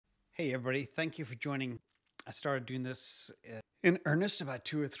Hey everybody, thank you for joining. I started doing this in earnest about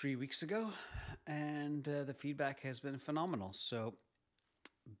 2 or 3 weeks ago, and the feedback has been phenomenal. So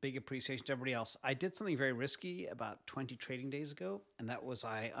big appreciation to everybody else. I did something very risky about 20 trading days ago, and that was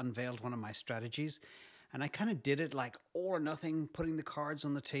I unveiled one of my strategies, and I kind of did it like all or nothing, putting the cards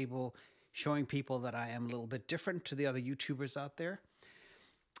on the table, showing people that I am a little bit different to the other YouTubers out there.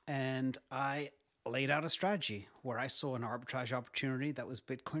 And I laid out a strategy where I saw an arbitrage opportunity that was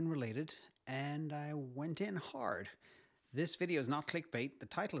Bitcoin related, and I went in hard. This video is not clickbait. The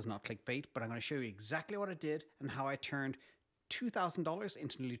title is not clickbait, but I'm going to show you exactly what I did and how I turned $2,000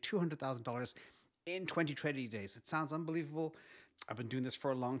 into nearly $200,000 in 20 trading days. It sounds unbelievable. I've been doing this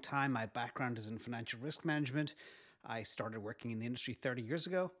for a long time. My background is in financial risk management. I started working in the industry 30 years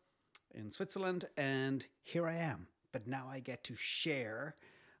ago in Switzerland, and here I am. But now I get to share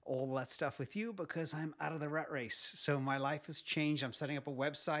all that stuff with you because I'm out of the rat race. So my life has changed. I'm setting up a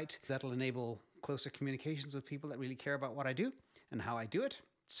website that'll enable closer communications with people that really care about what I do and how I do it.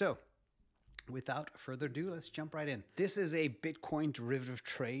 So without further ado, let's jump right in. This is a Bitcoin derivative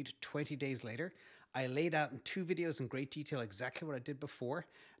trade 20 days later. I laid out in 2 videos in great detail exactly what I did before,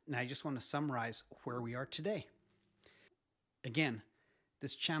 and I just want to summarize where we are today. Again,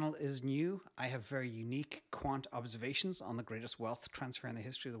 this channel is new. I have very unique quant observations on the greatest wealth transfer in the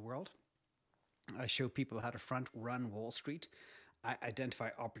history of the world. I show people how to front run Wall Street. I identify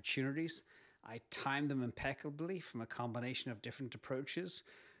opportunities. I time them impeccably from a combination of different approaches,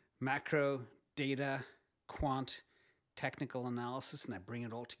 macro, data, quant, technical analysis, and I bring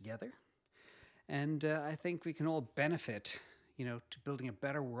it all together. And I think we can all benefit, to building a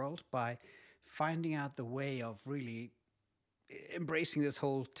better world by finding out the way of really embracing this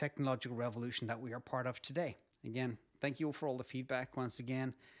whole technological revolution that we are part of today. Again, thank you for all the feedback once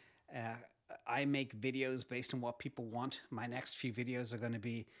again. I make videos based on what people want. My next few videos are going to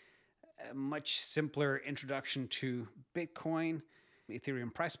be a much simpler introduction to Bitcoin,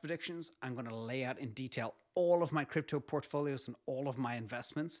 Ethereum price predictions. I'm going to lay out in detail all of my crypto portfolios and all of my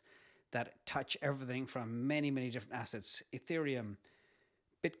investments that touch everything from many, many different assets. Ethereum,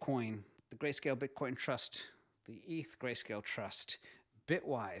 Bitcoin, the Grayscale Bitcoin Trust, the ETH Grayscale Trust,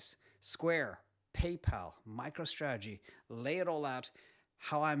 Bitwise, Square, PayPal, MicroStrategy. Lay it all out,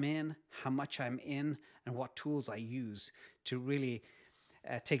 how I'm in, how much I'm in, and what tools I use to really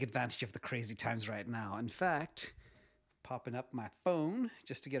take advantage of the crazy times right now. In fact, popping up my phone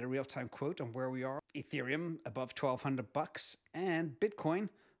just to get a real-time quote on where we are. Ethereum above $1,200 and Bitcoin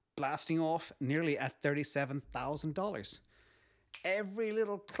blasting off nearly at $37,000. Every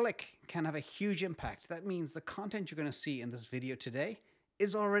little click can have a huge impact. That means the content you're going to see in this video today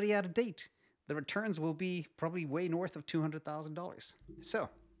is already out of date. The returns will be probably way north of $200,000. So,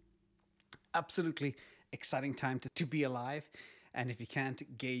 absolutely exciting time to be alive. And if you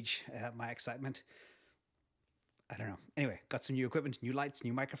can't gauge my excitement, I don't know. Anyway, got some new equipment, new lights,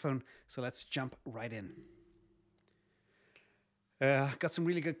 new microphone. So let's jump right in. Got some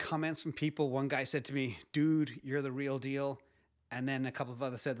really good comments from people. One guy said to me, "Dude, you're the real deal." And then a couple of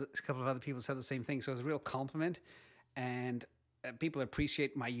other people said the same thing. So it was a real compliment, and people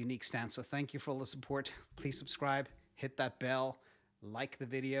appreciate my unique stance. So thank you for all the support. Please subscribe, hit that bell, like the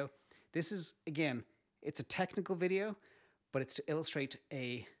video. This is, again, it's a technical video, but it's to illustrate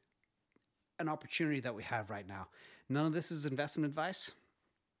an opportunity that we have right now. None of this is investment advice,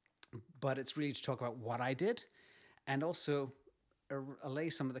 but it's really to talk about what I did and also allay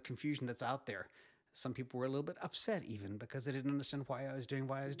some of the confusion that's out there. Some people were a little bit upset even because they didn't understand why I was doing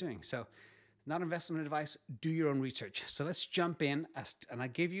what I was doing. So not investment advice, do your own research. So let's jump in and I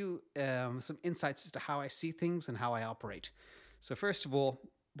give you some insights as to how I see things and how I operate. So first of all,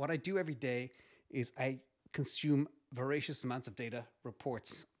 what I do every day is I consume voracious amounts of data,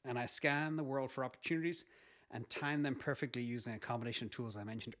 reports, and I scan the world for opportunities and time them perfectly using a combination of tools I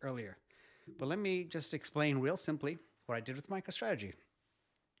mentioned earlier. But let me just explain real simply what I did with MicroStrategy.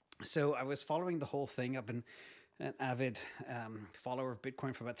 So I was following the whole thing. I've been an avid follower of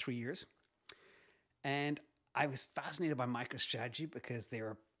Bitcoin for about 3 years. And I was fascinated by MicroStrategy because they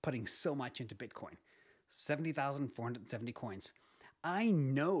were putting so much into Bitcoin. 70,470 coins. I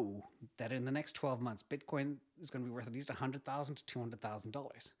know that in the next 12 months, Bitcoin is going to be worth at least $100,000 to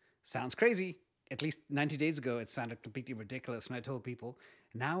 $200,000. Sounds crazy. At least 90 days ago, it sounded completely ridiculous when I told people.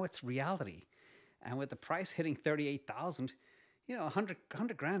 Now it's reality. And with the price hitting 38,000,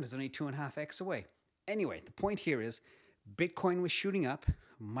 100 grand is only 2.5x away. Anyway, the point here is Bitcoin was shooting up.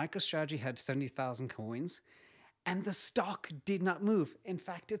 MicroStrategy had 70,000 coins and the stock did not move. In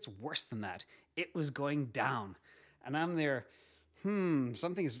fact, it's worse than that. It was going down. And I'm there,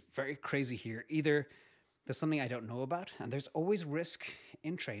 something is very crazy here. Either There's something I don't know about, and there's always risk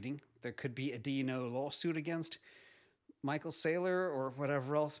in trading. There could be a D&O lawsuit against Michael Saylor or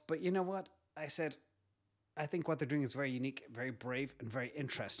whatever else. But you know what? I said, I think what they're doing is very unique, very brave, and very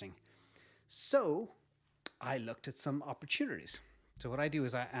interesting. So I looked at some opportunities. So what I do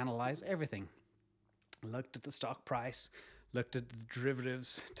is I analyze everything. Looked at the stock price, looked at the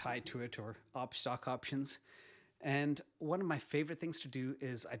derivatives tied to it or stock options. And one of my favorite things to do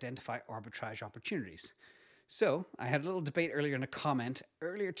is identify arbitrage opportunities. So I had a little debate earlier in a comment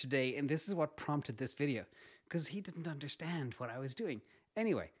earlier today, and this is what prompted this video, because he didn't understand what I was doing.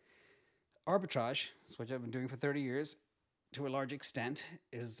 Anyway, arbitrage, which I've been doing for 30 years, to a large extent,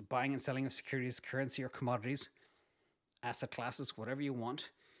 is buying and selling of securities, currency, or commodities, asset classes, whatever you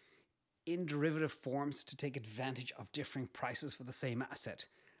want, in derivative forms to take advantage of differing prices for the same asset.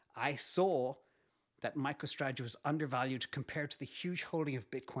 I saw that MicroStrategy was undervalued compared to the huge holding of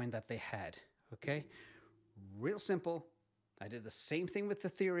Bitcoin that they had. Okay? Real simple. I did the same thing with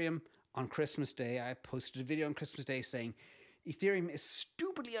Ethereum on Christmas Day. I posted a video on Christmas Day saying Ethereum is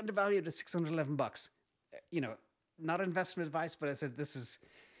stupidly undervalued at $611. You know, not investment advice, but I said this is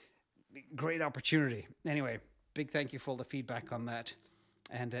a great opportunity. Anyway, big thank you for all the feedback on that.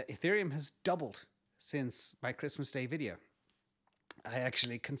 And Ethereum has doubled since my Christmas Day video. I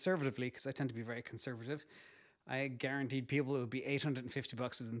actually, conservatively, because I tend to be very conservative, I guaranteed people it would be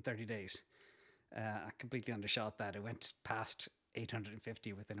 $850 within 30 days. I completely undershot that. It went past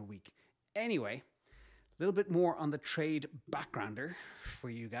 850 within a week. Anyway, a little bit more on the trade backgrounder for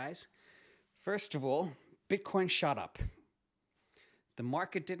you guys. First of all, Bitcoin shot up. The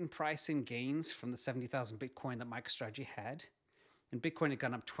market didn't price in gains from the 70,000 Bitcoin that MicroStrategy had. And Bitcoin had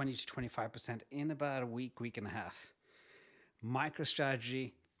gone up 20 to 25% in about a week, week and a half.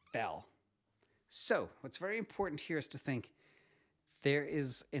 MicroStrategy fell. So what's very important here is to think there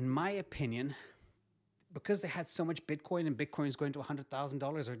is, in my opinion, because they had so much Bitcoin and Bitcoin is going to $100,000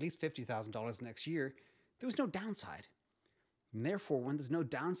 or at least $50,000 next year, there was no downside. And therefore, when there's no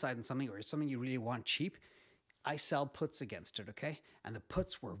downside in something or it's something you really want cheap, I sell puts against it, okay? And the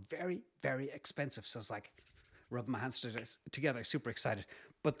puts were very, very expensive. So it's like rubbing my hands together, super excited.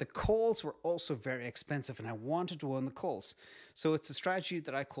 But the calls were also very expensive and I wanted to own the calls. So it's a strategy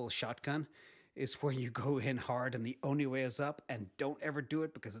that I call shotgun. Is where you go in hard and the only way is up, and don't ever do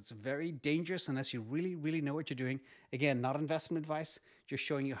it because it's very dangerous unless you really, really know what you're doing. Again, not investment advice, just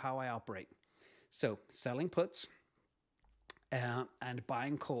showing you how I operate. So selling puts and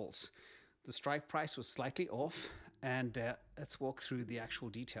buying calls. The strike price was slightly off, and let's walk through the actual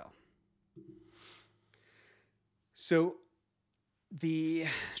detail. So the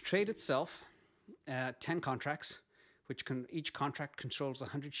trade itself, 10 contracts, which each contract controls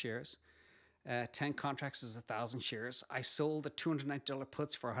 100 shares. 10 contracts is 1,000 shares. I sold the $290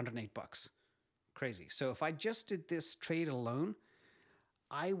 puts for $108. Crazy. So if I just did this trade alone,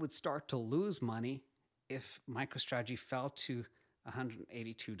 I would start to lose money if MicroStrategy fell to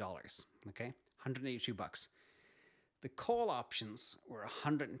 $182. Okay, $182. The call options were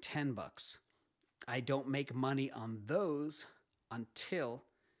 $110. I don't make money on those until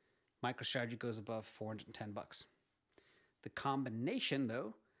MicroStrategy goes above $410. The combination,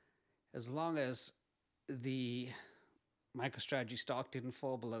 though, as long as the MicroStrategy stock didn't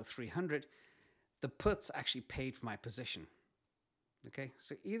fall below 300, the puts actually paid for my position. Okay,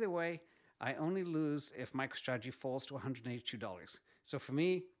 so either way, I only lose if MicroStrategy falls to $182. So for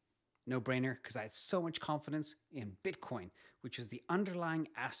me, no brainer, because I had so much confidence in Bitcoin, which is the underlying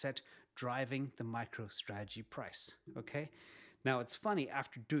asset driving the MicroStrategy price. Okay, now it's funny,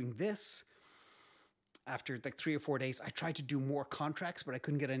 after doing this, after like 3 or 4 days, I tried to do more contracts, but I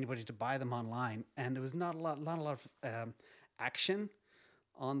couldn't get anybody to buy them online. And there was not a lot of action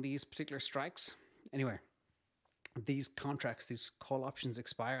on these particular strikes. Anyway, these contracts, these call options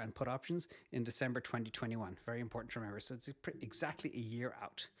expire and put options in December 2021. Very important to remember. So it's exactly a year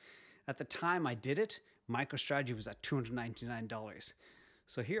out. At the time I did it, MicroStrategy was at $299.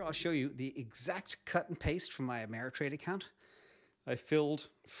 So here I'll show you the exact cut and paste from my Ameritrade account. I filled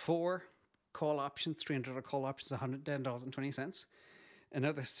 4 call options, $300 call options, $110.20.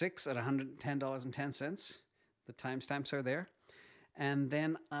 Another 6 at $110.10. The timestamps are there. And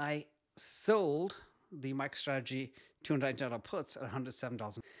then I sold the MicroStrategy $290 puts at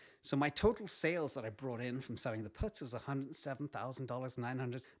 $107. So my total sales that I brought in from selling the puts was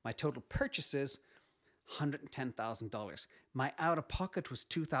 $107,900. My total purchases, $110,000. My out-of-pocket was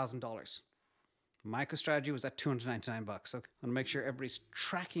 $2,000. MicroStrategy was at $299. So I'm going to make sure everybody's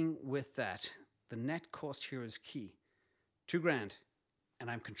tracking with that. The net cost here is key. $2,000.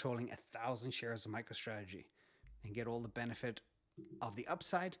 And I'm controlling 1,000 shares of MicroStrategy and get all the benefit of the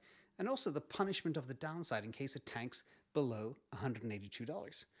upside and also the punishment of the downside in case it tanks below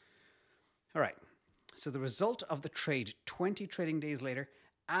 $182. All right, so the result of the trade 20 trading days later,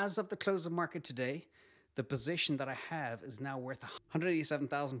 as of the close of market today, the position that I have is now worth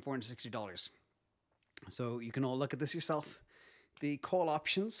 $187,460. So you can all look at this yourself. The call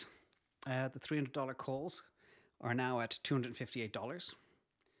options, the $300 calls, are now at $258.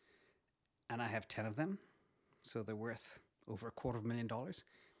 And I have 10 of them. So they're worth over $250,000.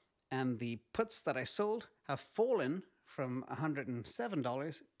 And the puts that I sold have fallen from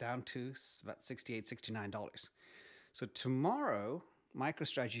 $107 down to about $68, $69. So tomorrow,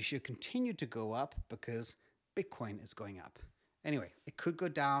 MicroStrategy should continue to go up because Bitcoin is going up. Anyway, it could go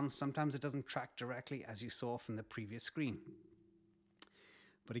down. Sometimes it doesn't track directly, as you saw from the previous screen.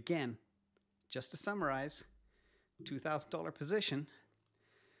 But again, just to summarize, $2,000 position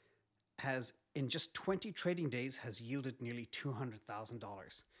has, in just 20 trading days, has yielded nearly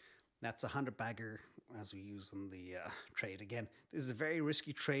 $200,000. That's a 100-bagger, as we use on the trade. Again, this is a very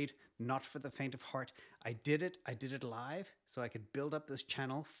risky trade, not for the faint of heart. I did it live, so I could build up this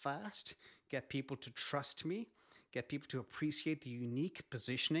channel fast, get people to trust me, get people to appreciate the unique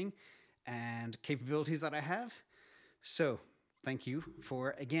positioning and capabilities that I have. So thank you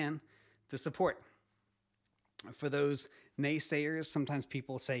for, again, the support. For those naysayers, sometimes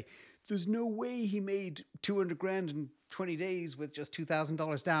people say, there's no way he made 200 grand in 20 days with just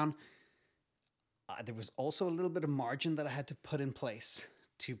 $2,000 down. There was also a little bit of margin that I had to put in place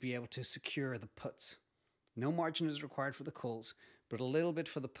to be able to secure the puts. No margin is required for the calls, but a little bit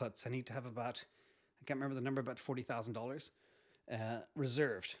for the puts. I need to have about, I can't remember the number, about $40,000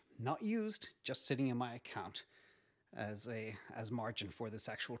 reserved. Not used, just sitting in my account as margin for this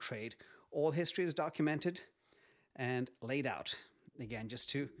actual trade. All history is documented and laid out. Again, just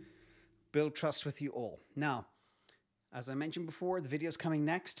to build trust with you all. Now, as I mentioned before, the video is coming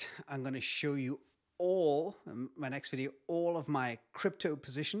next. I'm going to show you all, my next video, all of my crypto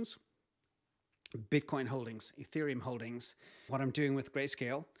positions, Bitcoin holdings, Ethereum holdings, what I'm doing with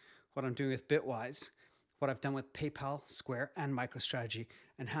Grayscale, what I'm doing with Bitwise, what I've done with PayPal, Square, and MicroStrategy,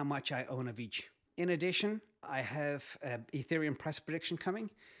 and how much I own of each. In addition, I have Ethereum price prediction coming,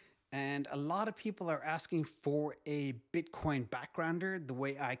 and a lot of people are asking for a Bitcoin backgrounder, the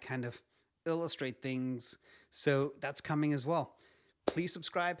way I kind of illustrate things. So that's coming as well. Please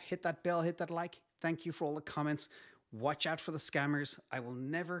subscribe, hit that bell, hit that like. Thank you for all the comments. Watch out for the scammers. I will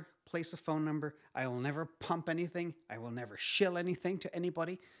never place a phone number. I will never pump anything. I will never shill anything to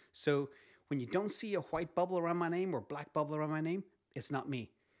anybody. So when you don't see a white bubble around my name or black bubble around my name, it's not me.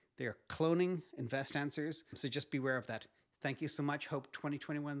 They're cloning InvestAnswers. So just beware of that. Thank you so much. Hope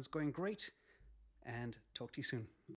 2021 is going great, and talk to you soon.